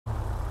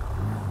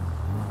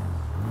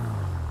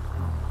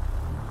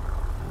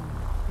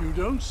You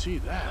don't see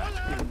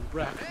that in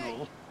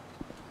Bracknell.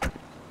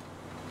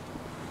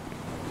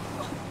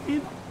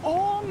 In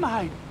all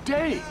my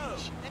days.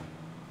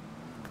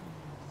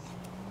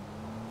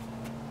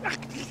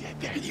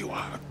 There you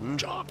are,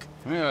 Jock.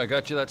 Yeah, I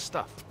got you that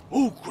stuff.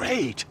 Oh,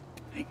 great.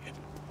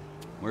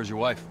 Where's your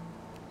wife?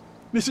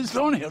 Mrs.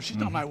 Thornhill, she's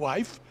not my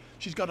wife.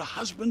 She's got a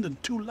husband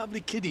and 2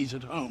 lovely kiddies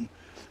at home.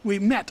 We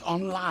met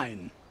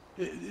online.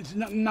 It's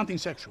nothing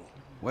sexual.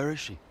 Where is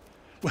she?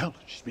 Well,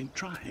 she's been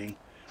trying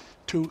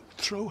to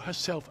throw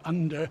herself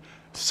under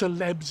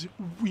celebs'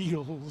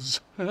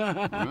 wheels.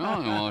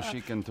 Well,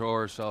 she can throw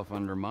herself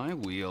under my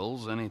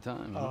wheels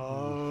anytime.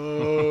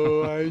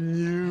 Oh, I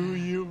knew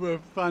you were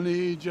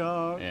funny,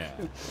 Jock. Yeah.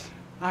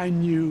 I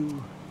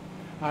knew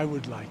I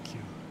would like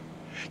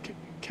you.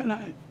 Can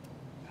I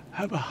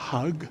have a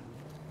hug?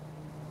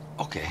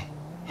 Okay.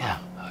 Yeah.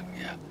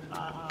 Yeah.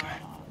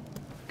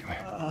 Come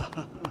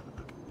here.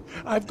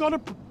 I've got a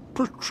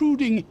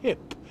protruding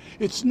hip.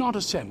 It's not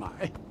a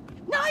semi.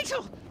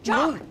 Nigel!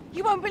 Jock! No.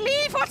 You won't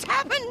believe what's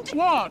happened!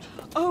 What?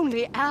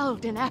 Only Al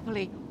de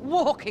Napoli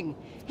walking.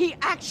 He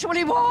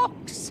actually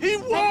walks! He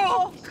They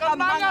walks walk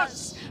among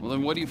us! Well,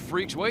 then what are you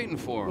freaks waiting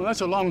for? Well,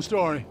 that's a long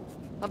story.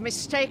 Of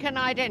mistaken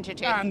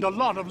identity. And a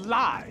lot of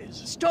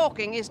lies.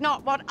 Stalking is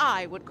not what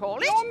I would call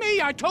it. Nor me.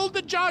 I told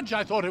the judge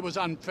I thought it was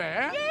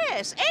unfair.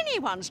 Yes,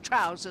 anyone's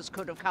trousers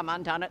could have come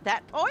undone at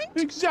that point.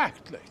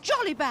 Exactly.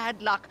 Jolly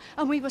bad luck,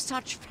 and we were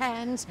such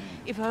fans.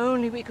 If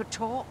only we could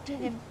talk to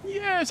him.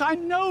 Yes, I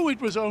know it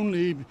was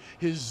only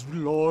his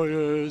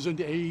lawyers and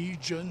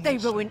agents. They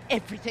ruin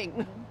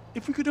everything.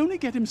 If we could only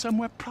get him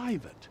somewhere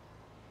private.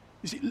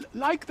 You see,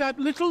 like that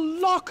little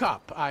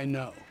lockup I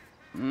know.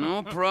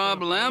 No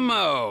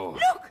problemo.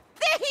 Look,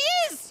 there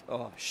he is!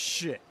 Oh,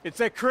 shit. It's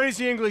that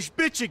crazy English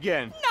bitch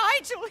again.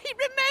 Nigel, he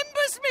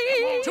remembers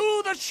me!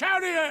 To the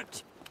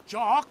chariot!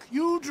 Jock,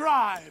 you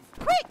drive.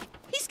 Quick,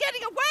 he's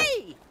getting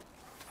away!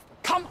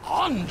 Come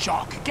on,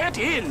 Jock, get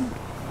in.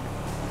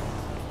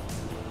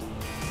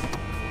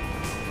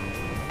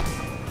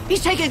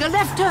 He's taking a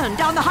left turn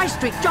down the high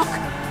street, Jock.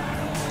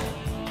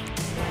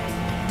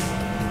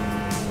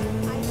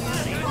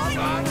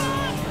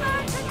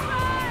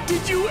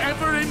 Did you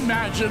ever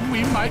imagine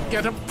we might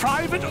get a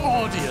private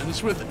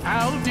audience with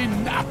Al de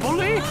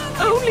Napoli?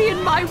 Only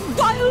in my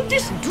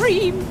wildest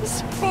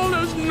dreams. All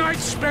those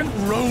nights spent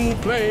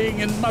role-playing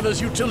in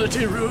Mother's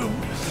utility room.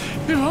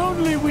 If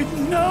only we'd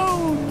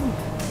known.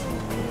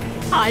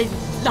 I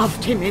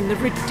loved him in The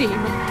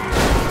Redeemer.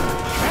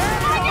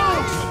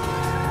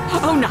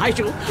 Oh,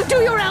 Nigel, do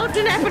your Al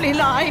de Napoli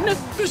line.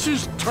 This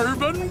is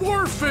turban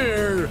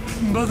warfare,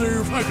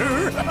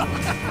 motherfucker.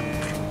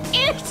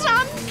 It's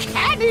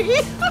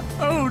uncanny.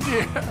 Oh,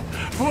 dear.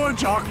 Poor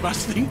Jock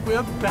must think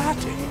we're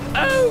batty.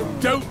 Oh,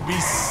 don't be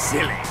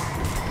silly.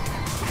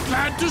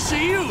 Glad to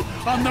see you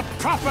on the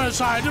proper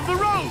side of the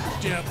road,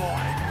 dear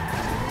boy.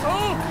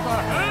 Oh,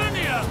 the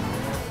hernia.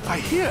 I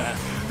hear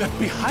that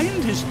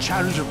behind his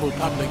charitable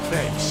public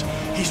face,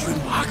 he's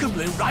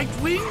remarkably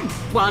right-wing.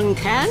 One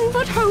can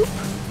but hope.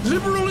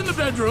 Liberal in the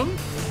bedroom,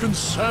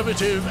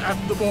 conservative at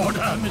the border,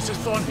 Mrs.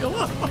 Thornhill.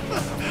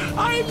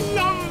 I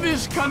love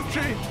this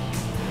country.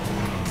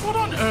 What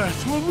on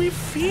earth will we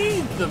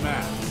feed the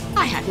man?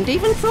 I hadn't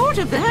even thought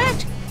of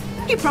that.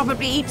 He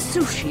probably eats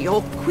sushi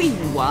or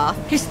quinoa.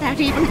 Is that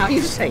even how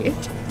you say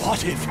it?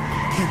 What if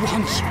he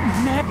wants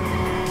men?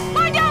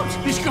 Find out!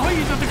 He's going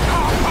into the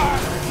car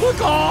park. The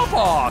car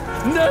park.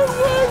 No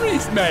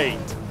worries, mate.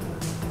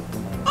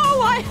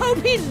 Oh, I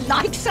hope he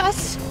likes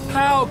us.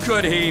 How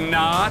could he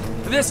not?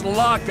 This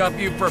lockup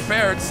you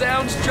prepared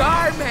sounds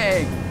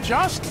charming.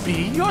 Just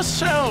be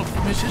yourself,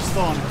 Mrs.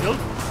 Thornhill.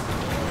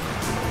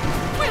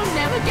 We'll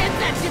never get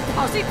that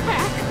deposit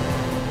back.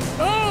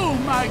 Oh,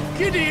 my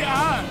giddy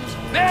aunt.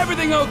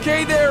 Everything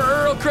okay there,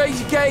 Earl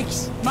Crazy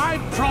Cakes? My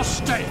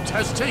prostate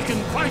has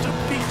taken quite a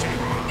beating.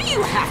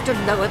 You have to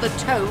lower the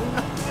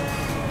tone.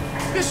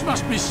 This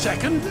must be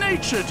second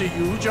nature to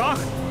you, Jock.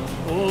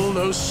 All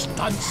those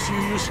stunts you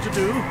used to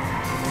do.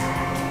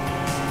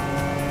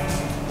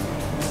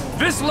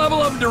 This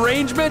level of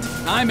derangement,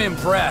 I'm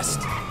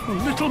impressed.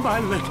 Little by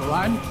little,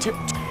 I'm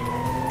tipped.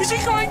 Is he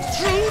going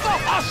through the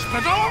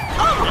hospital?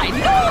 Oh, my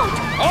Lord!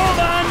 Hold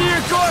on to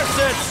your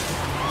corsets!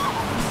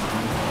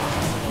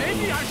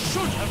 Maybe I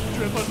should have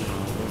driven.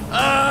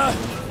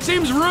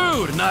 Seems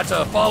rude not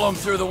to follow him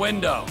through the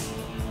window.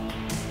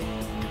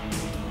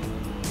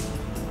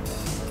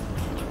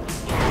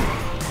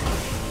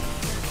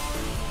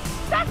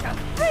 That's a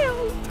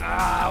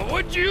thrill!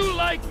 Would you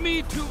like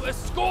me to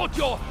escort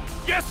your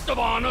guest of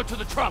honor to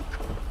the trunk?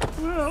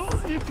 Well,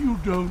 if you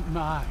don't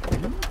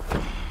mind.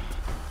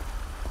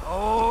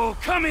 Oh,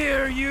 come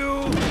here,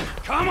 you!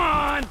 Come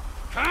on!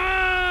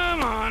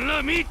 Come on,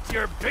 let me meet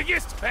your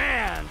biggest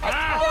fan!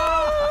 Huh?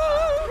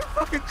 Oh, You're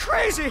fucking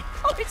crazy!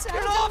 oh it's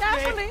Al de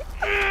Napoli.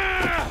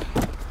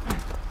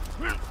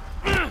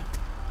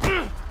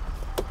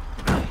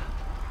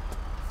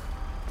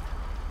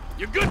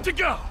 You're good to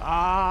go!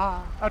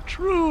 Ah, a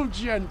true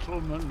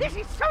gentleman. This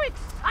is so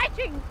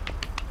exciting.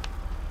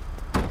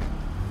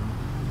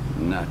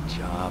 Nut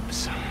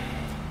jobs.